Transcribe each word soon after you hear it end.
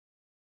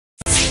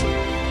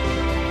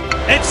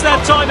It's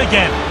that time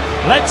again.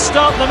 Let's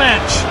start the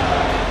match.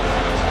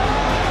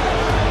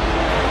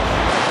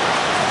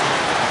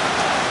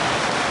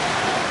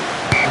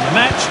 And the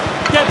match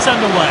gets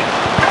underway.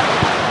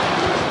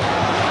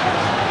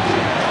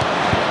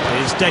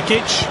 Here's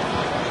Dekic.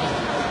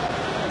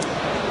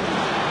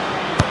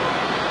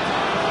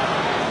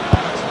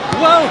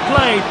 Well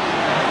played.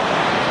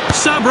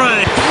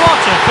 Sabre. What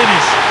a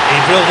finish. He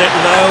drilled it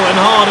low and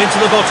hard into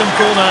the bottom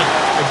corner.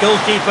 The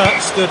goalkeeper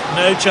stood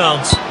no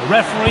chance. The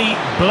referee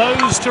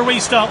blows to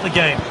restart the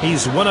game.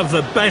 He's one of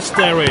the best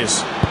there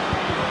is.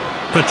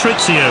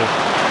 Patrizio.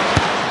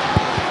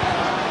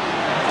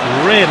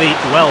 Really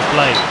well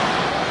played.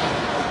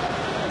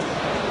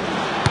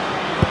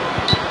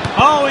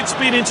 Oh, it's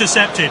been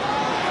intercepted.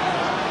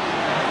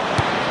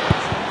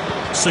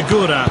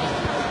 Segura.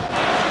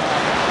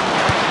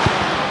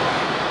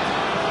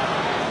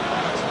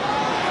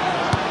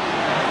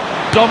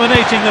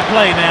 Dominating the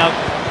play now.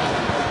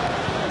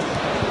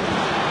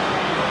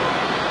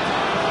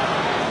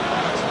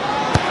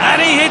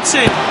 And he hits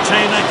it.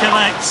 Taylor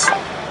collects.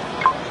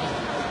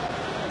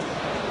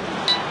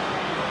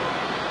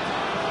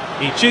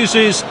 He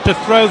chooses to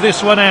throw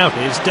this one out.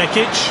 Here's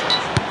Dekic.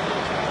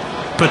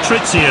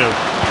 Patrizio.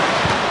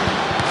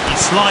 He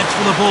slides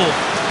for the ball.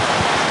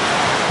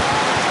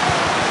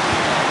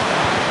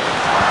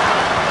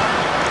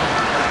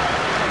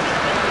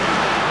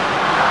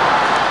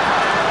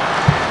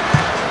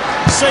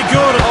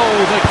 Segura. Oh,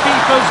 the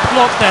keeper's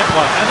blocked that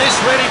one. And this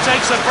really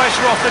takes the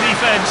pressure off the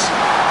defence.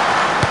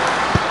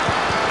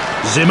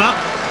 Zimmer.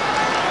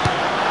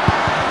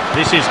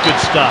 This is good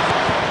stuff.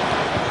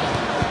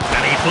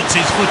 And he puts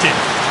his foot in.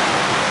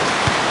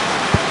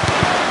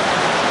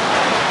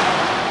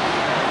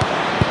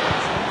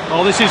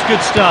 Oh, this is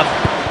good stuff.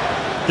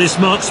 This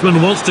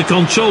marksman wants to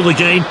control the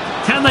game.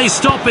 Can they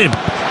stop him?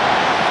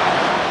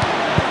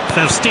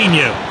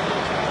 Faustino.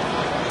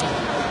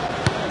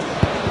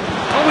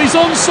 Oh, he's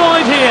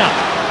onside here.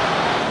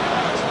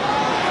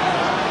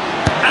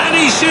 And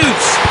he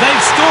shoots.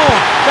 They've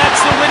scored.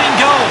 That's the winning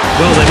goal.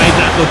 Well, they made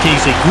that look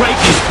easy. Great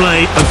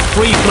display of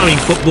free-flowing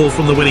football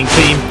from the winning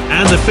team,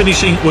 and the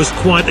finishing was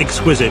quite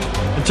exquisite.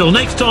 Until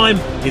next time,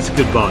 it's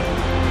goodbye.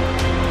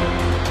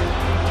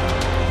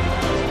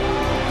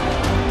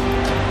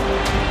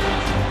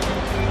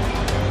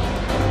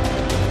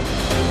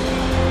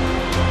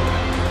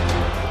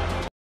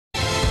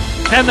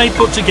 Can they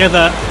put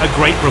together a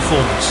great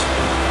performance?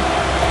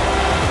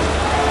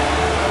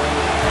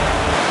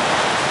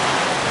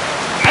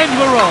 And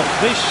we're off.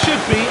 This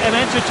should be an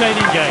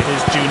entertaining game.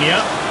 There's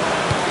Junior.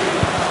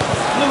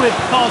 Fluid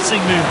passing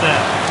move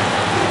there.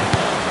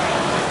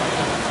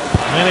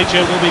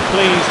 Manager will be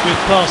pleased with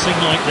passing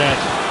like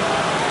that.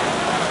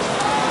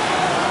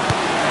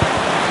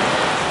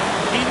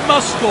 He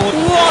must score.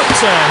 What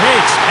a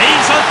hit!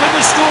 He's open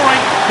to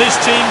scoring. This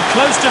team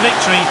close to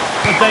victory,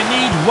 but they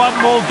need one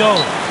more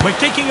goal. We're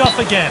kicking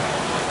off again.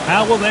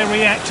 How will they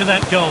react to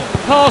that goal?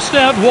 Passed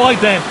out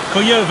wide then.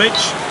 Kojovic,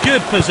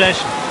 good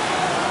possession.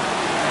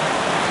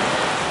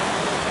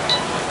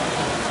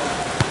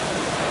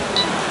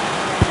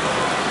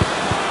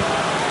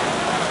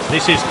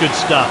 This is good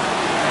stuff.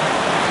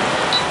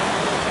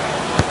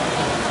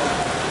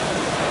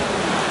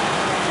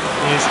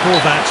 Here's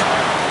Horvat.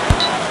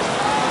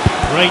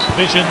 Great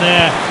vision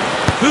there.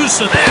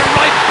 Husa, they're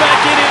right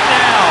back in it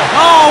now.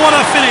 Oh, what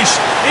a finish.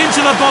 Into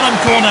the bottom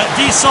corner.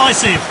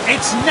 Decisive.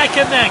 It's neck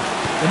and neck.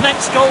 The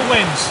next goal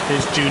wins.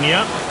 Here's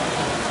Junior.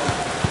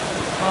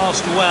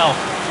 Passed well.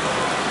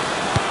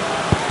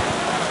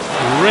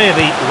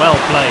 Really well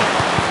played.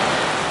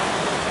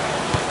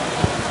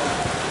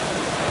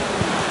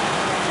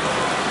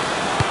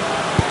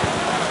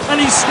 And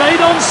he stayed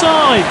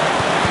onside.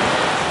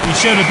 He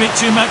showed a bit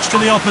too much to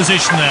the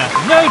opposition there.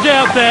 No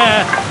doubt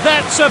there.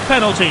 That's a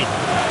penalty.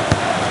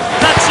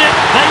 That's it.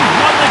 They've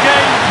won the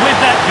game with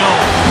that goal.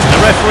 The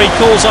referee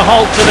calls a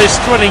halt to this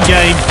thrilling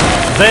game.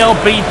 They'll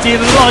be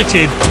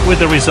delighted with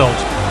the result.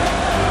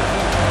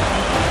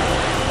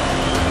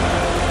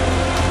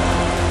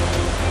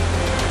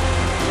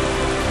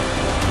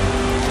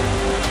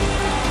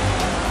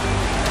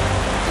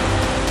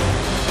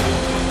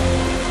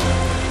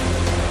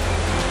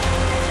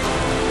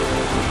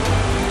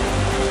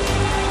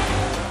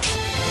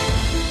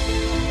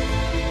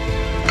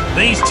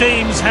 These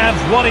teams have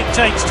what it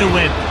takes to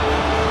win.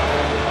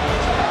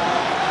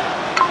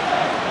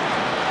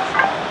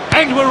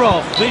 And we're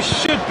off. This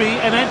should be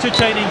an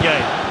entertaining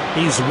game.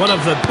 He's one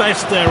of the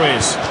best there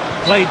is.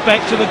 Played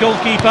back to the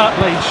goalkeeper,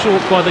 played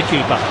short by the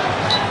keeper.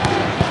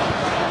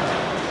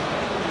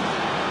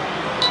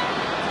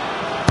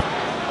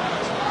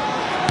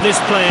 This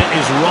player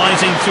is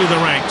rising through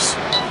the ranks.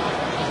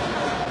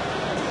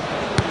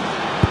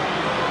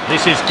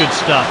 This is good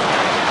stuff.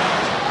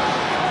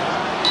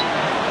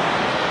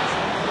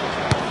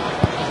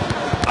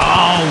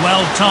 Oh,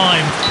 well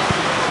timed.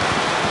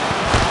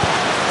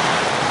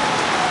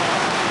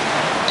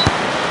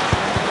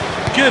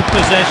 Good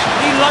possession.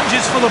 He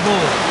lunges for the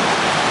ball.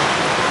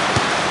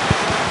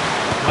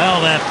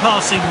 Well, they're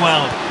passing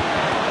well.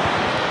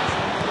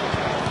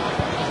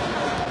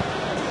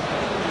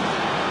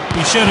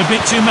 He showed a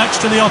bit too much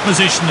to the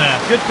opposition there.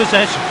 Good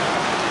possession.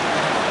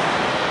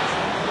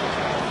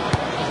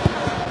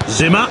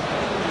 Zimmer.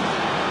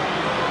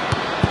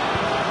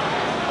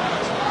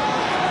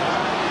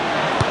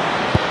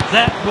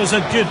 That was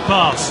a good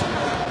pass.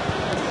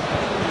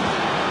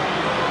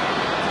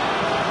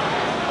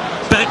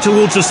 Back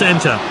towards the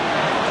centre.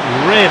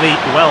 Really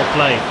well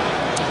played.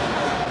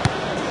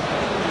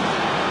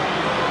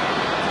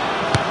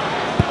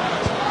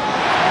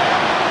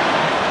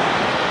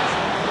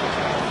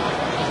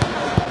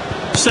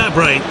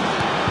 Sabre.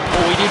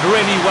 Oh, he did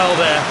really well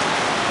there.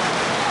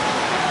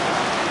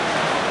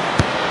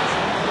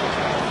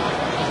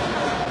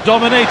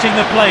 Dominating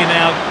the play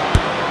now.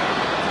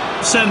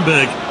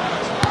 Sandberg.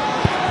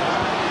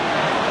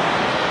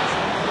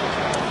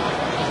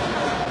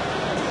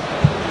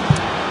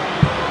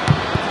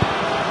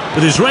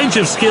 With his range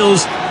of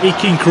skills, he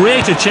can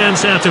create a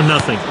chance out of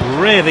nothing.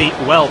 Really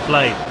well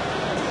played.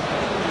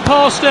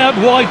 Passed out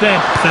wide then.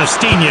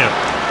 Faustino.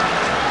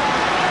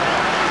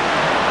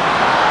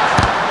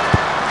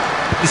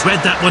 He's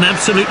read that one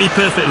absolutely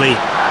perfectly.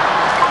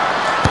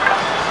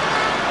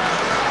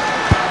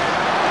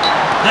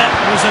 That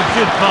was a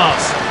good pass.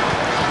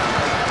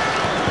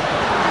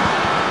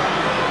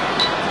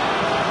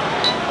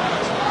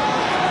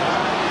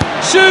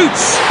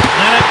 Shoots!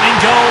 That opening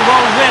goal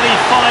will really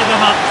fire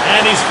them up.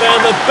 And he's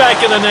found the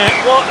back of the net.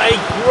 What a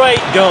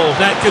great goal.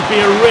 That could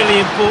be a really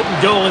important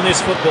goal in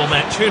this football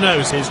match. Who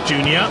knows? Here's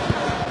Junior.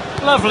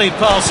 Lovely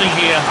passing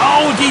here.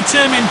 Oh,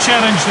 determined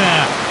challenge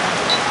there.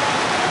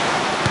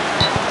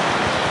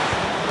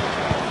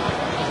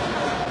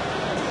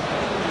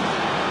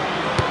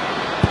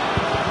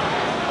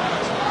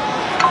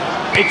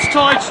 It's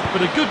tight,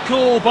 but a good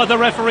call by the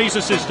referee's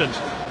assistant.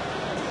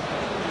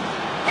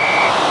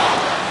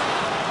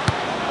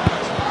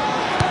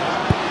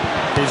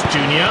 Here's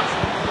Junior.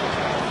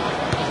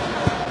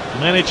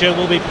 Manager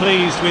will be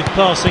pleased with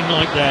passing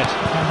like that.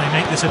 Can they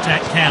make this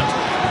attack count?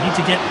 They need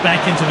to get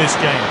back into this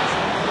game.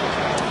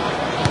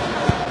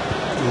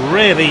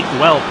 Really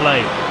well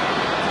played.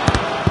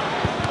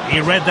 He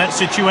read that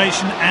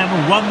situation and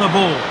won the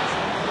ball.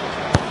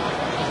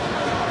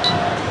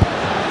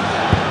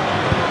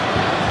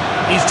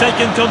 He's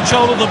taken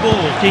control of the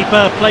ball.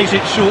 Keeper plays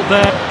it short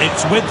there.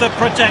 It's with the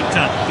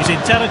protector. He's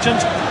intelligent,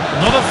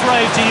 not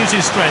afraid to use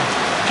his strength.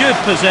 Good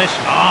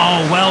possession.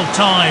 Oh, well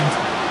timed.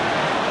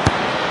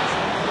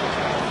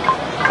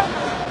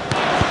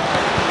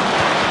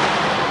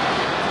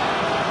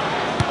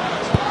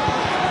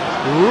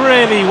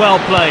 Really well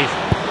played.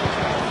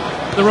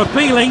 They're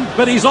appealing,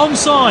 but he's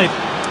onside.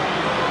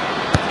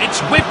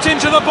 It's whipped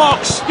into the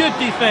box. Good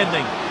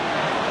defending.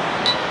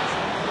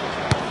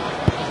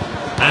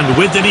 And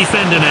with the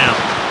defender now.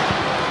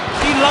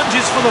 He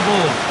lunges for the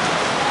ball.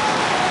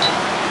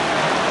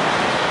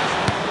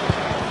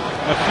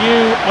 A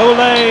few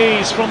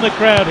olays from the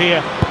crowd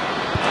here.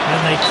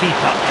 And they keep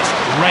up this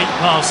great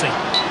passing.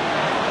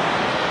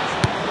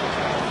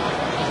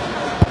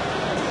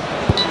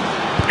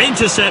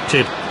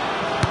 Intercepted.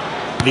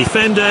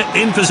 Defender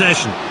in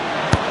possession.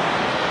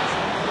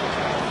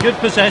 Good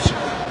possession.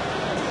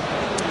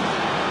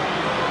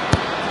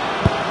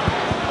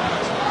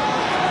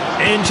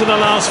 Into the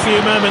last few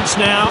moments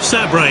now.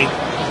 Sabre.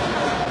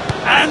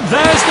 And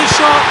there's the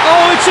shot.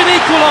 Oh, it's an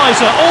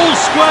equaliser, all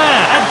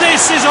square. And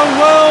this is a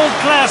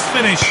world-class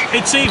finish.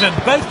 It's even.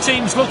 Both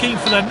teams looking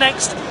for the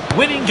next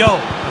winning goal.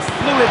 A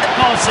fluid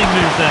passing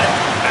move there.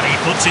 And he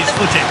puts his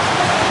foot in.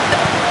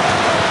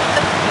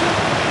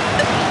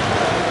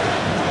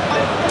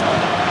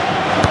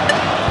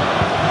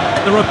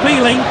 They're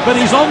appealing, but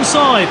he's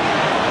onside.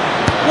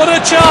 What a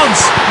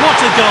chance! What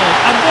a goal,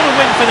 and what a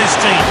win for this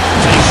team.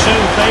 They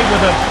showed they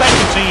were the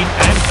better team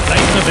and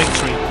claimed the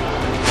victory.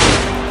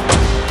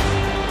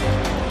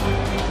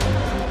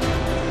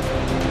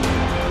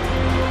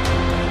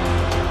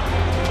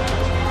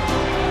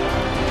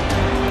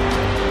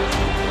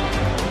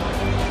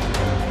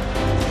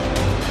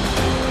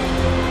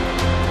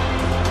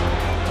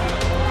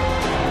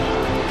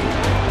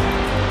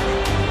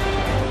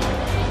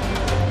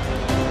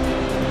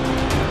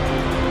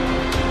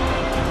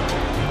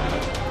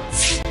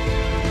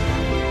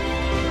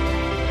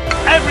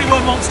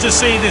 Everyone wants to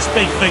see this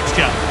big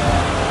fixture.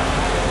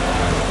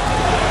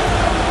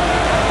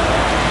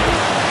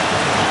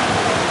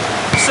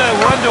 So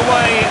we're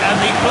underway and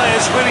the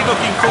players really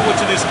looking forward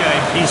to this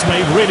game. He's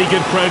made really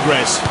good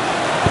progress.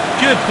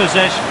 Good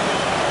possession.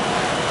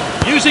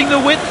 Using the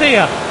width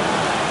here.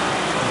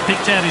 He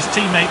picked out his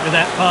teammate with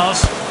that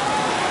pass.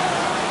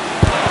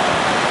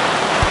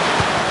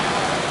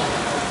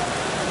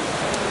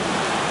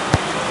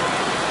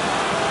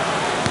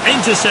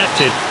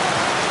 Intercepted.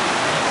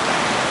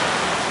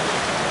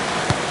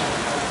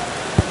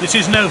 This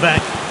is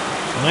Novak.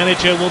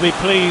 Manager will be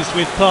pleased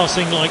with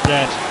passing like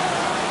that.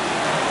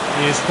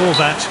 Here's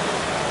Horvat.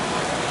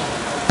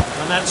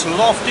 And that's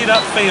lofted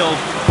upfield.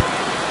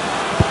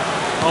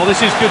 Oh,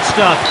 this is good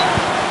stuff.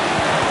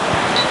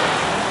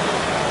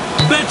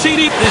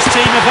 Bettini, this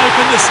team have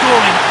opened the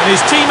scoring and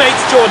his teammates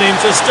join him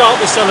to start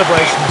the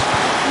celebrations.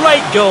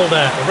 Great goal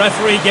there. The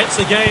referee gets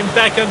the game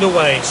back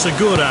underway.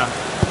 Segura,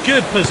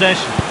 good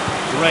possession.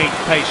 Great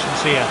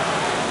patience here.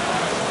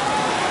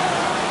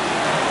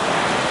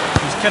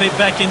 He's cut it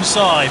back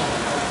inside.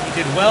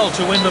 He did well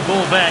to win the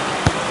ball back.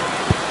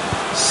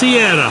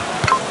 Sierra.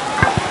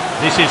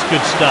 This is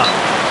good stuff.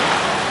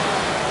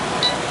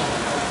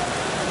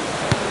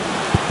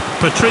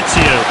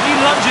 Patricio. He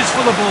lunges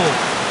for the ball.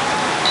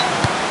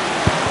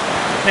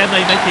 Can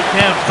they make it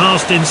count?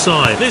 Passed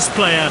inside. This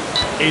player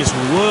is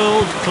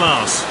world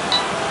class.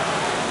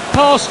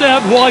 Passed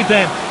out wide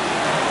then.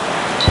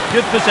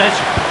 Good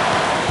possession.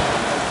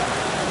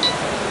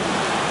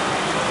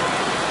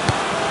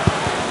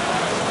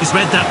 He's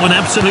read that one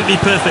absolutely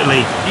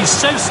perfectly. He's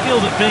so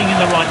skilled at being in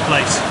the right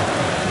place.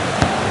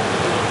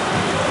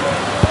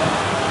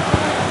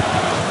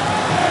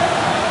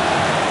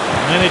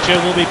 The manager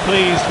will be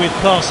pleased with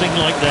passing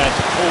like that.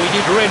 Oh, he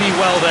did really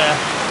well there.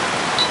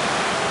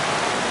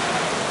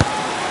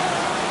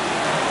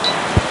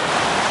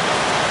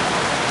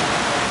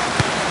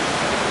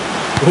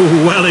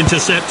 Oh, well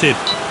intercepted.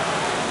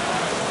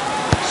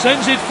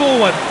 Sends it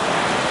forward.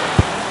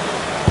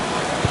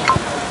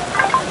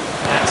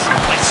 That's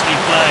nicely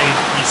played.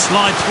 He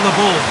slides for the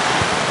ball.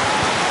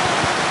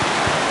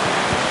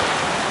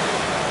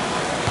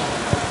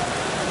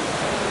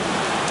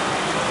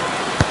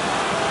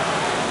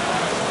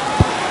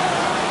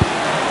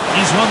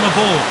 He's won the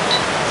ball.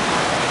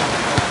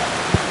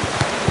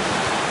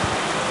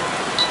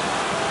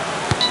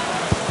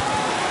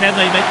 Can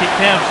they make it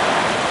count?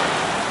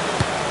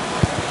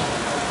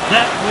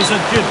 That was a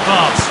good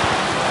pass.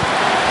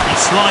 He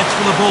slides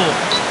for the ball.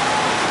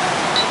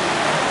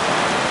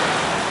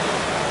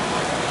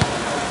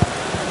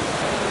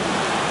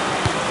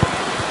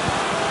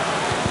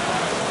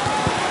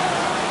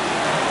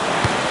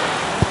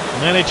 The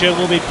manager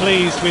will be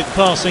pleased with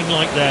passing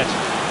like that.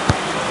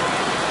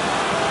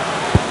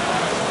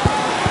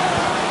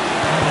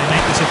 They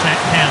make this attack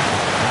count.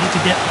 They need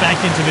to get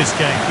back into this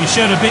game. He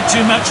showed a bit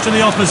too much to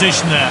the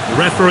opposition there. The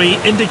referee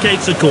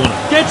indicates a corner.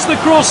 Gets the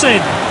cross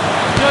in.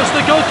 Does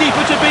the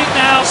goalkeeper to beat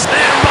now.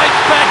 They're right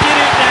back in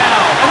it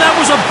now. And that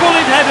was a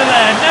bullet header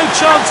there. No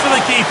chance for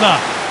the keeper.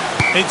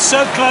 It's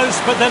so close,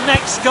 but the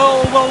next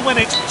goal will win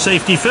it.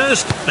 Safety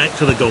first, back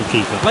to the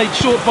goalkeeper. Played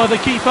short by the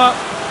keeper.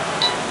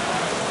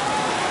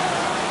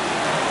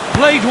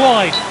 Played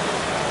wide.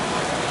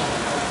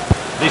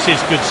 This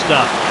is good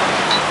stuff.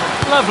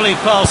 Lovely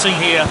passing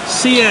here.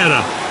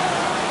 Sierra.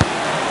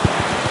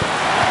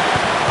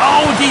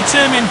 Oh,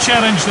 determined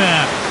challenge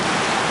there.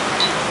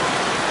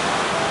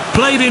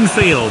 Played in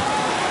field.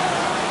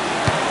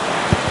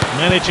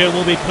 Manager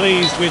will be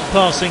pleased with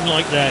passing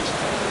like that.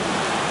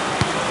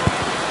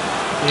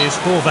 Here's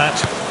Horvat.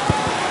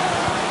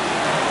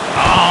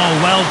 Oh,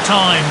 well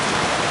timed.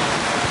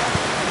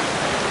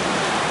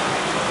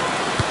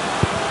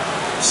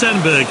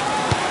 Sandberg.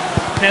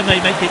 Can they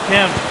make it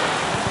count?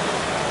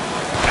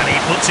 And he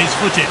puts his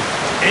foot in.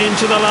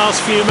 Into the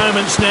last few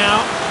moments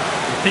now.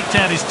 He picked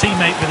out his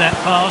teammate with that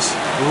pass.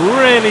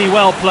 Really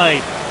well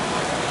played.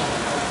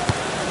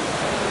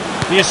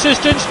 The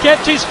assistant's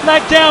kept his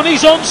flag down,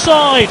 he's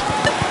onside.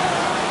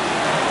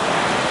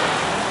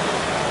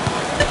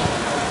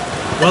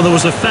 Well, there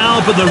was a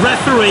foul, but the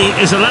referee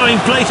is allowing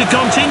play to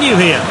continue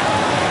here.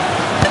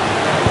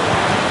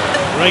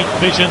 Great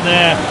vision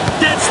there.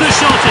 Gets the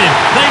shot in.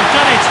 They've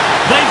done it.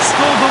 They've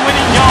scored the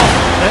winning goal.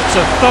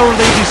 That's a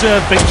thoroughly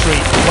deserved victory.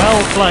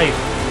 Well played.